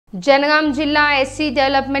జనగాం జిల్లా SC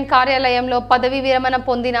development కార్యాలయంలో పదవి విరమణ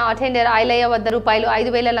పొందిన అటెండర్ ఐలయ్య వద్ద రూపాయలు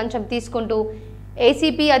 5,000 లంచం తీసుకుంటూ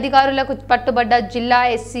ఏసీపీ అధికారులకు పట్టుబడ్డ జిల్లా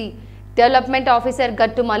ఎస్సీ డెవలప్మెంట్ ఆఫీసర్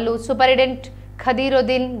గట్టు మల్లు సూపరింటెండెంట్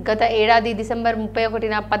ఖదీరుద్దీన్ గత ఏడాది డిసెంబర్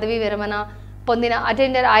 31న పదవి విరమణ పొందిన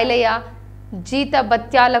అటెండర్ ఐలయ్య జీత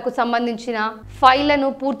భత్యాలకు సంబంధించిన ఫైళ్లను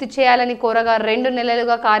పూర్తి చేయాలని కోరగా 2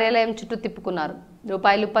 నెలలుగా కార్యాలయం చుట్టూ తిప్పుకున్నారు.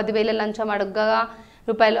 రూపాయలు 10,000 లంచం అడగగా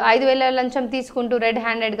రూపాయలు 5,000 లంచం తీసుకుంటూ రెడ్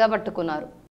హ్యాండెడ్గా పట్టుకున్నారు.